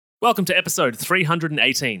Welcome to episode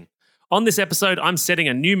 318. On this episode, I'm setting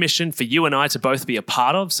a new mission for you and I to both be a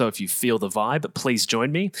part of, so if you feel the vibe, please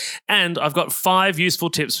join me. And I've got 5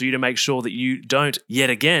 useful tips for you to make sure that you don't,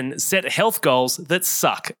 yet again, set health goals that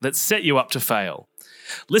suck, that set you up to fail.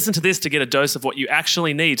 Listen to this to get a dose of what you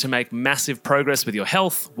actually need to make massive progress with your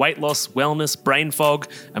health, weight loss, wellness, brain fog,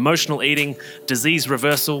 emotional eating, disease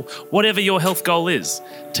reversal, whatever your health goal is.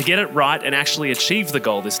 To get it right and actually achieve the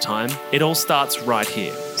goal this time, it all starts right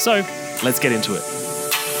here. So, let's get into it.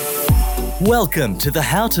 Welcome to the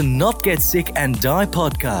How to Not Get Sick and Die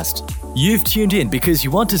podcast. You've tuned in because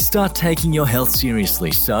you want to start taking your health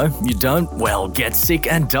seriously so you don't, get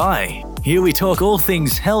sick and die. Here we talk all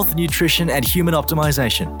things health, nutrition, and human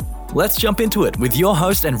optimization. Let's jump into it with your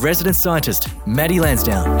host and resident scientist, Maddie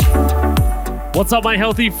Lansdowne. What's up, my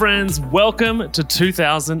healthy friends? Welcome to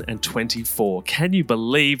 2024. Can you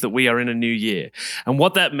believe that we are in a new year? And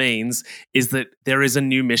what that means is that there is a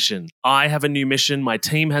new mission. I have a new mission, my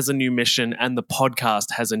team has a new mission, and the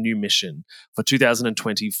podcast has a new mission for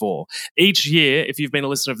 2024. Each year, if you've been a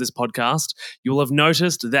listener of this podcast, you will have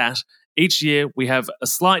noticed that each year we have a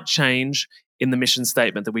slight change in the mission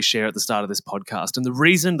statement that we share at the start of this podcast. And the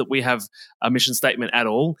reason that we have a mission statement at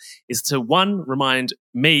all is to, one, remind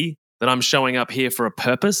me that I'm showing up here for a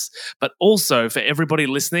purpose, but also for everybody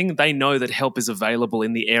listening, they know that help is available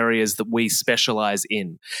in the areas that we specialize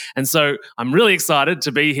in. And so I'm really excited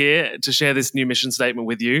to be here to share this new mission statement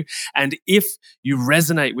with you. And if you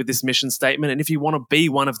resonate with this mission statement, and if you want to be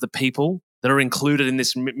one of the people that are included in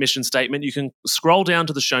this mission statement, you can scroll down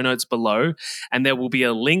to the show notes below, and there will be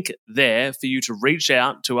a link there for you to reach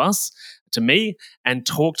out to us, to me, and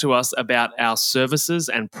talk to us about our services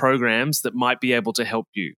and programs that might be able to help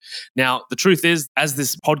you. Now, the truth is, as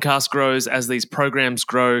this podcast grows, as these programs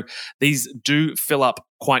grow, these do fill up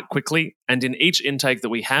quite quickly. And in each intake that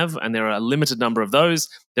we have, and there are a limited number of those,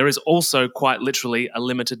 there is also quite literally a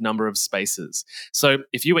limited number of spaces. So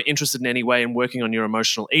if you are interested in any way in working on your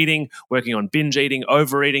emotional eating, working on binge eating,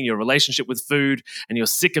 overeating, your relationship with food, and you're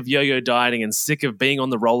sick of yo-yo dieting and sick of being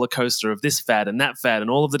on the roller coaster of this fad and that fad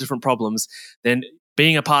and all of the different problems, then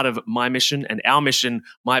being a part of my mission and our mission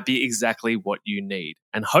might be exactly what you need,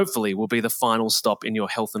 and hopefully will be the final stop in your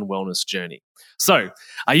health and wellness journey. So,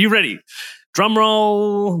 are you ready? Drum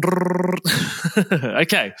roll.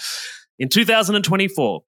 Okay. In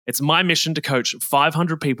 2024, it's my mission to coach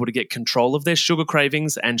 500 people to get control of their sugar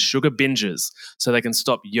cravings and sugar binges so they can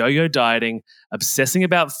stop yo-yo dieting, obsessing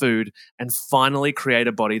about food, and finally create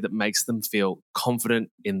a body that makes them feel confident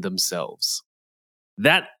in themselves.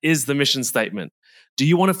 That is the mission statement. Do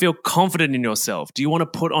you want to feel confident in yourself? Do you want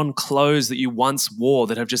to put on clothes that you once wore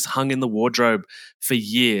that have just hung in the wardrobe for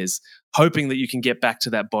years, hoping that you can get back to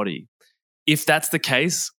that body? If that's the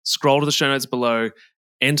case, scroll to the show notes below,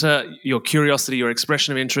 enter your curiosity, your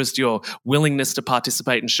expression of interest, your willingness to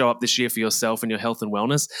participate and show up this year for yourself and your health and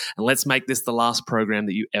wellness, and let's make this the last program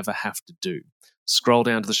that you ever have to do. Scroll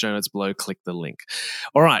down to the show notes below, click the link.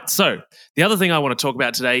 All right, so the other thing I want to talk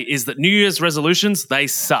about today is that New Year's resolutions, they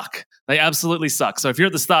suck. They absolutely suck. So if you're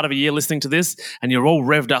at the start of a year listening to this and you're all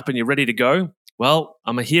revved up and you're ready to go, well,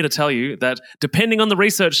 I'm here to tell you that depending on the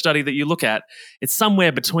research study that you look at, it's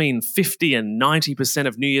somewhere between 50 and 90%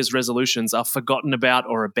 of New Year's resolutions are forgotten about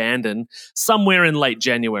or abandoned somewhere in late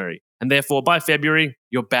January. And therefore, by February,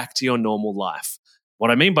 you're back to your normal life. What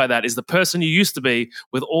I mean by that is the person you used to be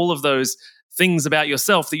with all of those things about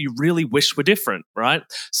yourself that you really wish were different, right?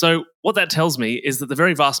 So what that tells me is that the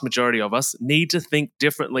very vast majority of us need to think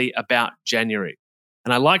differently about January.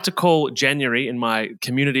 And I like to call January, in my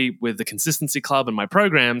community with the Consistency Club and my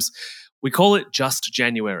programs, we call it just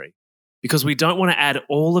January, because we don't want to add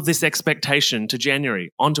all of this expectation to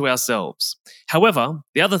January onto ourselves. However,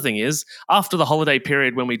 the other thing is, after the holiday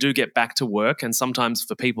period when we do get back to work, and sometimes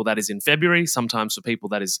for people that is in February, sometimes for people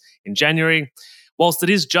that is in January, whilst it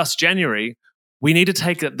is just January, we need to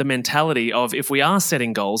take the mentality of, if we are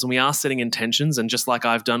setting goals and we are setting intentions, and just like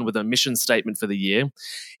I've done with a mission statement for the year,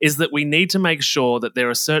 is that we need to make sure that there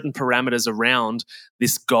are certain parameters around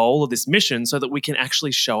this goal or this mission so that we can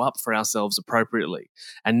actually show up for ourselves appropriately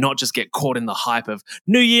and not just get caught in the hype of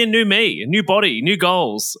new year, new me, new body, new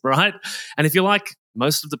goals, right? And if you're like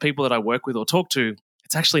most of the people that I work with or talk to,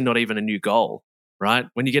 it's actually not even a new goal. Right?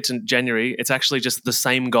 When you get to January, it's actually just the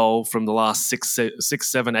same goal from the last 6,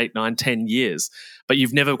 7, 8, 9, 10 years, but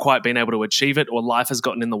you've never quite been able to achieve it, or life has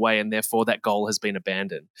gotten in the way and therefore that goal has been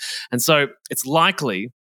abandoned. And so it's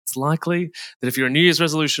likely that if you're a New Year's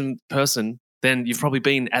resolution person, then you've probably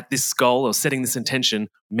been at this goal or setting this intention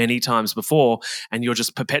many times before, and you're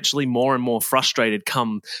just perpetually more and more frustrated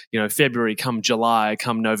come, February, come July,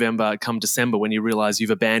 come November, come December, when you realize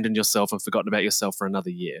you've abandoned yourself and forgotten about yourself for another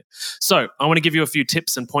year. So I want to give you a few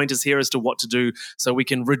tips and pointers here as to what to do so we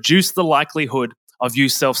can reduce the likelihood of you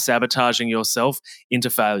self-sabotaging yourself into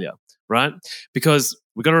failure, right? Because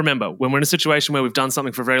we've got to remember, when we're in a situation where we've done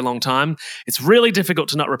something for a very long time, it's really difficult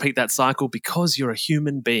to not repeat that cycle because you're a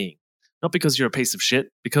human being. Not because you're a piece of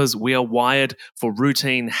shit, because we are wired for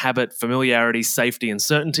routine, habit, familiarity, safety, and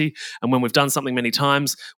certainty. And when we've done something many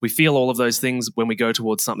times, we feel all of those things when we go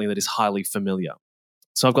towards something that is highly familiar.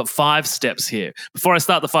 So I've got 5 steps here. Before I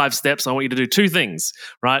start the 5 steps, I want you to do 2 things,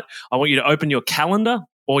 right? I want you to open your calendar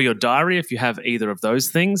or your diary if you have either of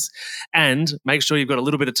those things, and make sure you've got a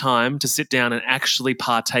little bit of time to sit down and actually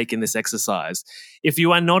partake in this exercise. If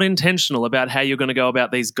you are not intentional about how you're going to go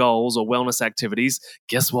about these goals or wellness activities,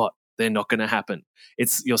 guess what? They're not going to happen.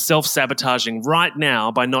 You're self-sabotaging right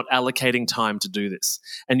now by not allocating time to do this.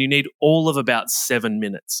 And you need all of about 7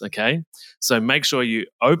 minutes, okay? So make sure you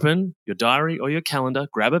open your diary or your calendar,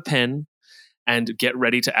 grab a pen, and get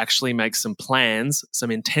ready to actually make some plans, some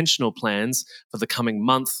intentional plans for the coming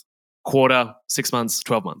month, quarter, 6 months,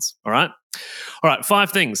 12 months, all right? All right,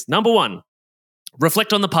 5 things. Number 1,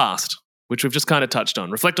 reflect on the past, which we've just kind of touched on.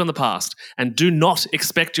 Reflect on the past and do not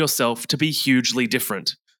expect yourself to be hugely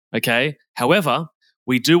different. Okay. However,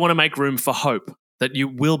 we do want to make room for hope that you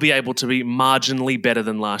will be able to be marginally better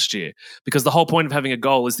than last year, because the whole point of having a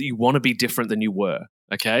goal is that you want to be different than you were.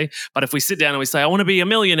 Okay. But if we sit down and we say, I want to be a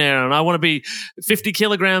millionaire and I want to be 50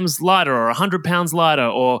 kilograms lighter or 100 pounds lighter,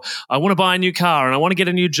 or I want to buy a new car and I want to get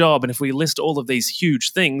a new job. And if we list all of these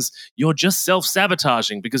huge things, you're just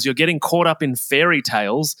self-sabotaging because you're getting caught up in fairy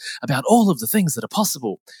tales about all of the things that are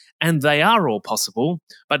possible. And they are all possible,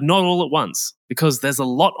 but not all at once, because there's a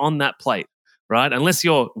lot on that plate, right? Unless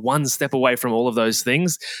you're one step away from all of those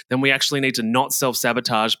things, then we actually need to not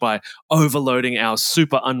self-sabotage by overloading our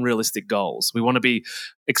super unrealistic goals. We want to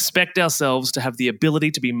expect ourselves to have the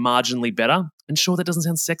ability to be marginally better. And sure, that doesn't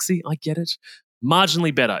sound sexy. I get it.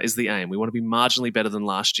 Marginally better is the aim. We want to be marginally better than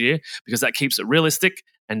last year because that keeps it realistic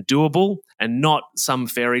and doable, and not some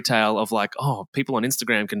fairy tale of like, oh, people on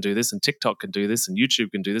Instagram can do this and TikTok can do this and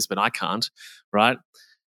YouTube can do this, but I can't, right?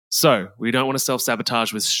 So we don't want to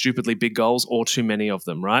self-sabotage with stupidly big goals or too many of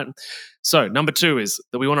them, right? So number 2 is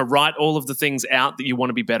that we want to write all of the things out that you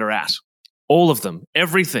want to be better at. All of them,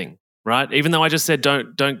 everything, right? Even though I just said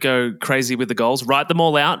don't go crazy with the goals, write them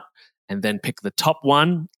all out and then pick the top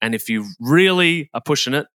 1. And if you really are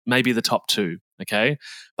pushing it, maybe the top 2, okay?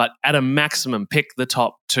 But at a maximum, pick the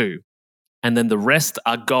top 2. And then the rest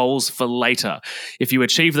are goals for later. If you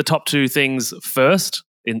achieve the top 2 things first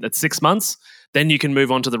at 6 months, then you can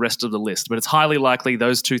move on to the rest of the list. But it's highly likely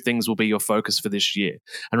those 2 things will be your focus for this year.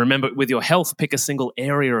 And remember, with your health, pick a single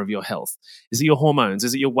area of your health. Is it your hormones?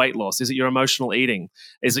 Is it your weight loss? Is it your emotional eating?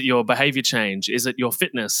 Is it your behavior change? Is it your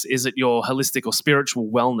fitness? Is it your holistic or spiritual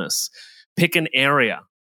wellness? Pick an area,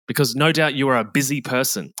 because no doubt you are a busy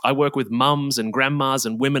person. I work with mums and grandmas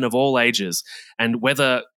and women of all ages. And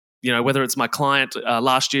whether it's my client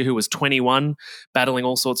last year who was 21, battling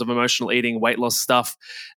all sorts of emotional eating, weight loss stuff,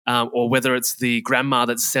 or whether it's the grandma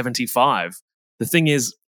that's 75. The thing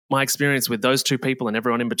is, my experience with those 2 people and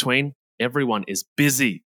everyone in between, everyone is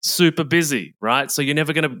busy, super busy, right? So you're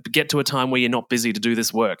never going to get to a time where you're not busy to do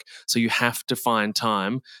this work. So you have to find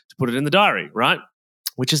time to put it in the diary, right?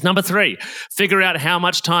 Which is number 3. Figure out how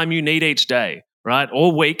much time you need each day, right,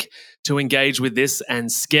 or week to engage with this,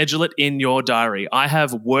 and schedule it in your diary. I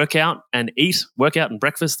have workout and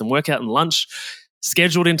breakfast and workout and lunch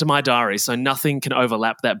scheduled into my diary, so nothing can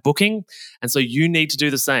overlap that booking. And so you need to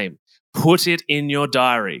do the same. Put it in your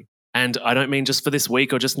diary. And I don't mean just for this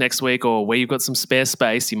week or just next week or where you've got some spare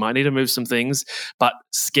space. You might need to move some things, but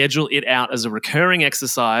schedule it out as a recurring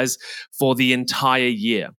exercise for the entire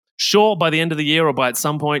year. Sure, by the end of the year or by at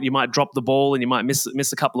some point, you might drop the ball and you might miss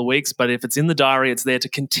a couple of weeks. But if it's in the diary, it's there to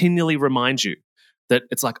continually remind you that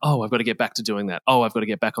it's like, oh, I've got to get back to doing that. Oh, I've got to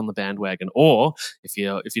get back on the bandwagon. Or if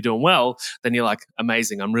you're doing well, then you're like,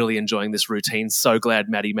 amazing, I'm really enjoying this routine. So glad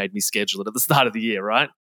Maddie made me schedule it at the start of the year, right?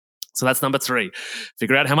 So that's number 3.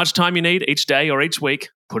 Figure out how much time you need each day or each week,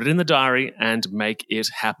 put it in the diary, and make it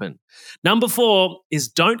happen. Number 4 is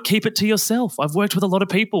don't keep it to yourself. I've worked with a lot of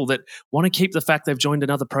people that want to keep the fact they've joined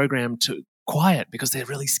another program to quiet because they're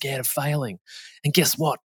really scared of failing. And guess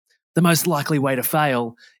what? The most likely way to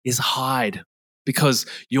fail is hide. because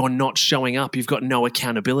you're not showing up. You've got no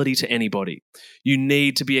accountability to anybody. You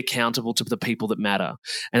need to be accountable to the people that matter.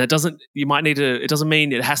 And it doesn't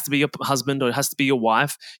mean it has to be your husband or it has to be your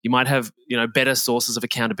wife. You might have, better sources of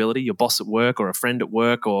accountability, your boss at work or a friend at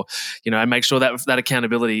work, or, and make sure that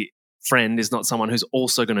accountability friend is not someone who's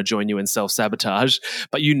also going to join you in self-sabotage,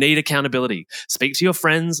 but you need accountability. Speak to your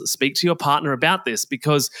friends, speak to your partner about this,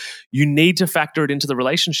 because you need to factor it into the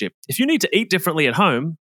relationship. If you need to eat differently at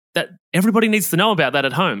home, that everybody needs to know about that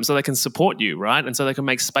at home so they can support you, right? And so they can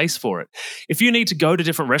make space for it. If you need to go to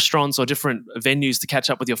different restaurants or different venues to catch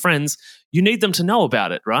up with your friends, you need them to know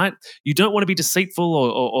about it, right? You don't want to be deceitful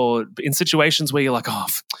or in situations where you're like, oh,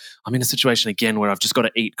 I'm in a situation again where I've just got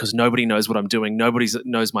to eat because nobody knows what I'm doing. Nobody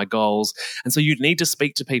knows my goals. And so you need to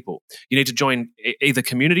speak to people. You need to join either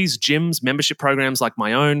communities, gyms, membership programs like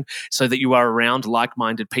my own so that you are around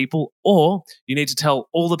like-minded people, or you need to tell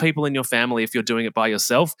all the people in your family if you're doing it by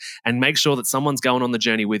yourself, and make sure that someone's going on the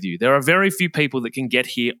journey with you. There are very few people that can get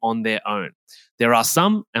here on their own. There are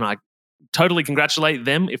some, and I totally congratulate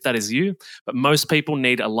them if that is you, but most people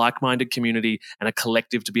need a like-minded community and a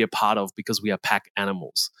collective to be a part of, because we are pack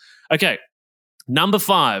animals. Okay, number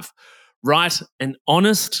 5, write an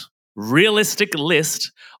honest, realistic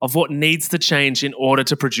list of what needs to change in order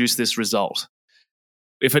to produce this result.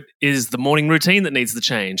 If it is the morning routine that needs the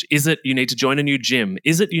change, is it you need to join a new gym?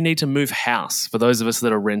 Is it you need to move house for those of us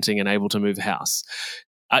that are renting and able to move house?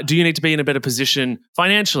 Do you need to be in a better position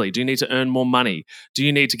financially? Do you need to earn more money? Do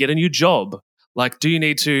you need to get a new job? Do you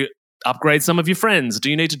need to upgrade some of your friends?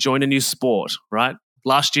 Do you need to join a new sport, right?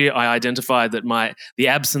 Last year, I identified that the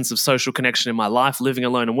absence of social connection in my life, living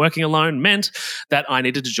alone and working alone, meant that I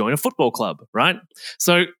needed to join a football club, right?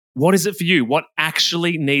 So what is it for you? What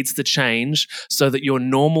actually needs to change so that your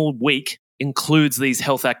normal week includes these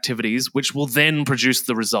health activities, which will then produce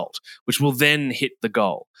the result, which will then hit the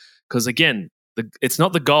goal? Because again, it's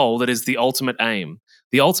not the goal that is the ultimate aim.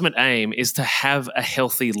 The ultimate aim is to have a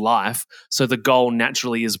healthy life, so the goal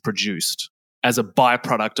naturally is produced as a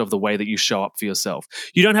byproduct of the way that you show up for yourself.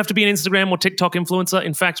 You don't have to be an Instagram or TikTok influencer.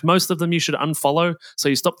 In fact, most of them you should unfollow so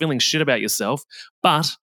you stop feeling shit about yourself. But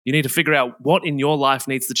you need to figure out what in your life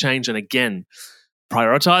needs to change. And again,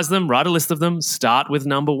 prioritize them, write a list of them, start with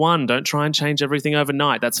number 1. Don't try and change everything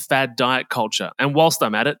overnight. That's fad diet culture. And whilst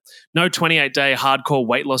I'm at it, no 28-day hardcore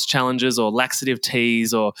weight loss challenges or laxative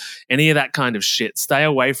teas or any of that kind of shit. Stay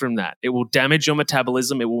away from that. It will damage your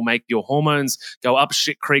metabolism. It will make your hormones go up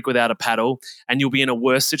shit creek without a paddle, and you'll be in a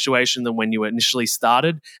worse situation than when you initially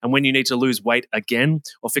started. And when you need to lose weight again,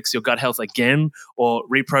 or fix your gut health again, or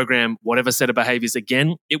reprogram whatever set of behaviors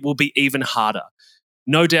again, it will be even harder.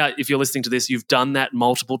 No doubt, if you're listening to this, you've done that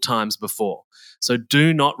multiple times before. So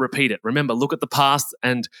do not repeat it. Remember, look at the past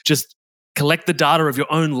and just collect the data of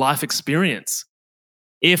your own life experience.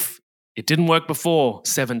 If it didn't work before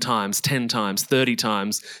 7 times, 10 times, 30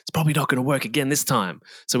 times, it's probably not going to work again this time.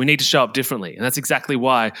 So we need to show up differently. And that's exactly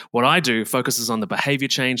why what I do focuses on the behavior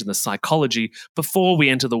change and the psychology before we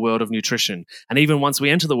enter the world of nutrition. And even once we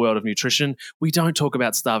enter the world of nutrition, we don't talk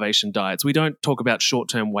about starvation diets. We don't talk about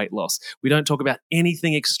short-term weight loss. We don't talk about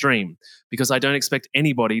anything extreme, because I don't expect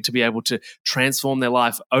anybody to be able to transform their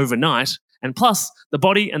life overnight. And plus, the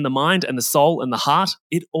body and the mind and the soul and the heart,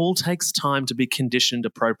 it all takes time to be conditioned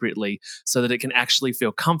appropriately so that it can actually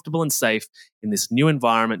feel comfortable and safe in this new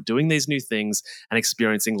environment, doing these new things and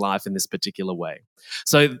experiencing life in this particular way.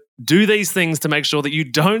 So do these things to make sure that you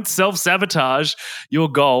don't self-sabotage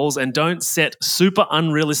your goals and don't set super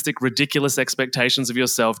unrealistic, ridiculous expectations of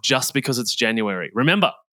yourself just because it's January.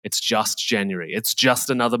 Remember, it's just January. It's just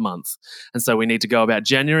another month. And so we need to go about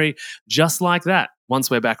January just like that. Once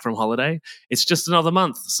we're back from holiday, it's just another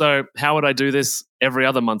month. So how would I do this every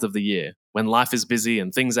other month of the year when life is busy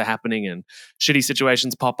and things are happening and shitty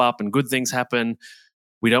situations pop up and good things happen?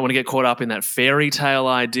 We don't want to get caught up in that fairy tale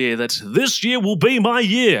idea that this year will be my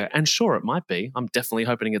year. And sure, it might be. I'm definitely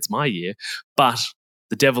hoping it's my year. But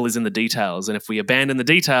the devil is in the details. And if we abandon the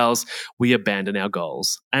details, we abandon our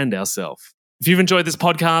goals and ourselves. If you've enjoyed this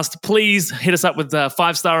podcast, please hit us up with a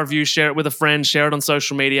 5-star review, share it with a friend, share it on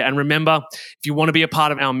social media. And remember, if you want to be a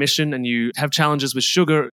part of our mission and you have challenges with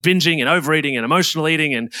sugar, binging and overeating and emotional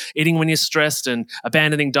eating and eating when you're stressed and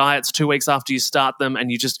abandoning diets 2 weeks after you start them,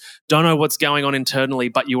 and you just don't know what's going on internally,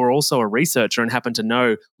 but you are also a researcher and happen to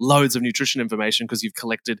know loads of nutrition information because you've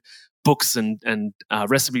collected books and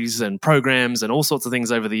recipes and programs and all sorts of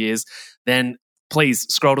things over the years, then please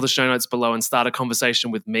scroll to the show notes below and start a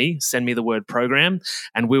conversation with me. Send me the word program,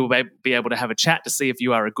 and we will be able to have a chat to see if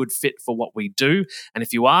you are a good fit for what we do. And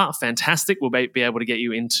if you are, fantastic. We'll be able to get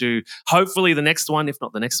you into hopefully the next one, if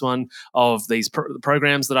not the next one, of these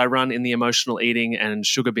programs that I run in the emotional eating and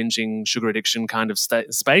sugar binging, sugar addiction kind of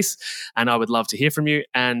space. And I would love to hear from you.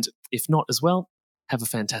 And if not as well, have a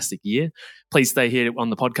fantastic year. Please stay here on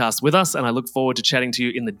the podcast with us, and I look forward to chatting to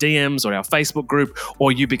you in the DMs or our Facebook group,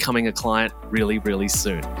 or you becoming a client really, really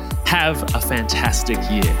soon. Have a fantastic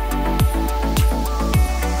year.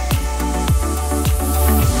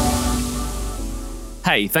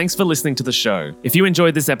 Hey, thanks for listening to the show. If you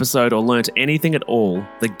enjoyed this episode or learnt anything at all,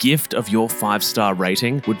 the gift of your 5-star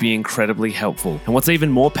rating would be incredibly helpful. And what's even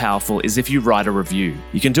more powerful is if you write a review.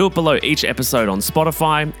 You can do it below each episode on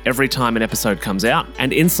Spotify, every time an episode comes out.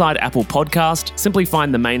 And inside Apple Podcast, simply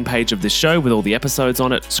find the main page of this show with all the episodes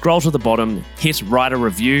on it, scroll to the bottom, hit write a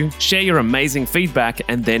review, share your amazing feedback,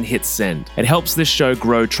 and then hit send. It helps this show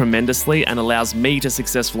grow tremendously and allows me to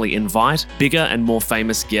successfully invite bigger and more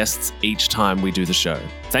famous guests each time we do the show.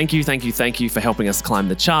 Thank you for helping us climb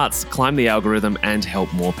the charts, climb the algorithm, and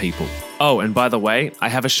help more people. Oh, and by the way, I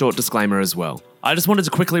have a short disclaimer as well. I just wanted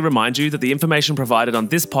to quickly remind you that the information provided on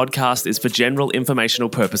this podcast is for general informational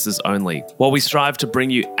purposes only. While we strive to bring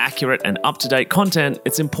you accurate and up-to-date content,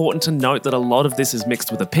 it's important to note that a lot of this is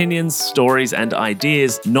mixed with opinions, stories, and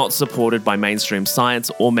ideas not supported by mainstream science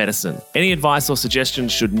or medicine. Any advice or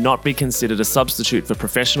suggestions should not be considered a substitute for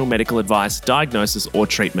professional medical advice, diagnosis, or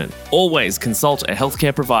treatment. Always consult a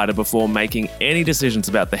healthcare provider before making any decisions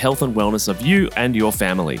about the health and wellness of you and your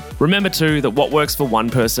family. Remember too that what works for one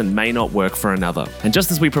person may not work for another. And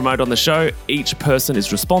just as we promote on the show, each person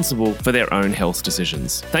is responsible for their own health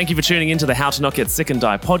decisions. Thank you for tuning into the How to Not Get Sick and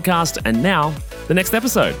Die podcast. And now, the next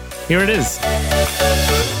episode. Here it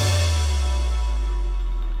is.